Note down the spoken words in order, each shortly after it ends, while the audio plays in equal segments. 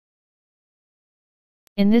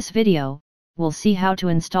In this video, we'll see how to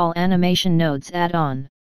install animation nodes add-on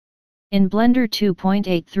in Blender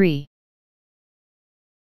 2.83.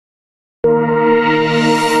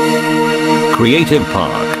 Creative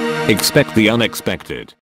Park. Expect the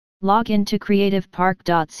unexpected. Log into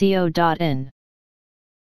creativepark.co.in.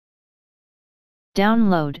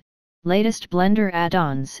 Download latest Blender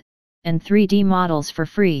add-ons and 3D models for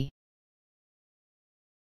free.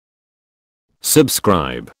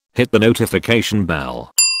 Subscribe. Hit the notification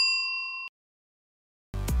bell.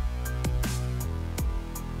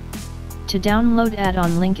 To download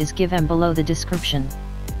add-on link is given below the description.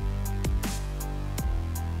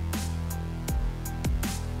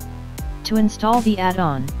 To install the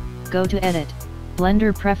add-on, go to Edit,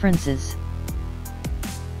 Blender Preferences.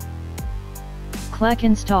 Click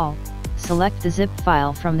Install, select the zip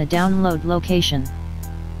file from the download location.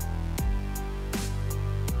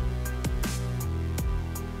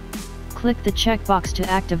 Click the checkbox to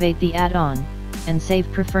activate the add-on, and save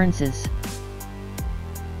preferences.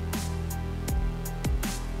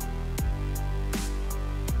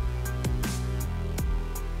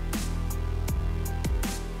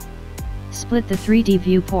 Split the 3D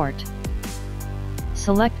viewport.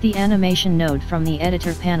 Select the animation node from the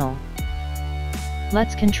editor panel.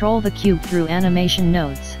 Let's control the cube through animation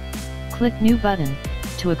nodes. Click New button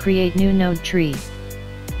to create new node tree.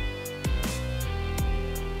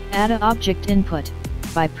 Add a object input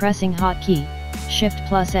by pressing hotkey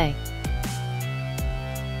Shift+A.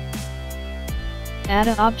 Add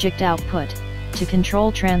a object output to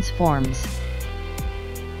control transforms.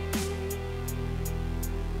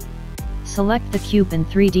 Select the cube in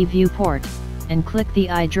 3D viewport and click the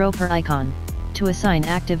eyedropper icon to assign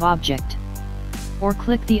active object. Or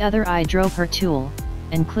click the other eyedropper tool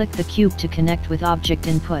and click the cube to connect with object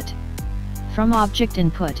input. From object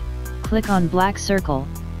input, click on black circle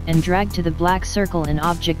and drag to the black circle in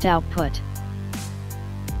object output.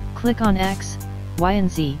 Click on X, Y and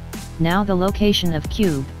Z. Now the location of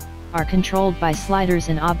cube are controlled by sliders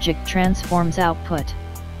in object transforms output.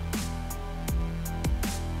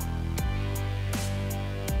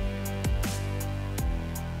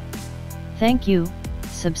 Thank you.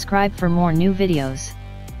 Subscribe for more new videos.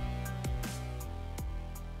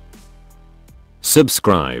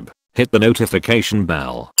 Subscribe. Hit the notification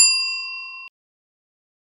bell.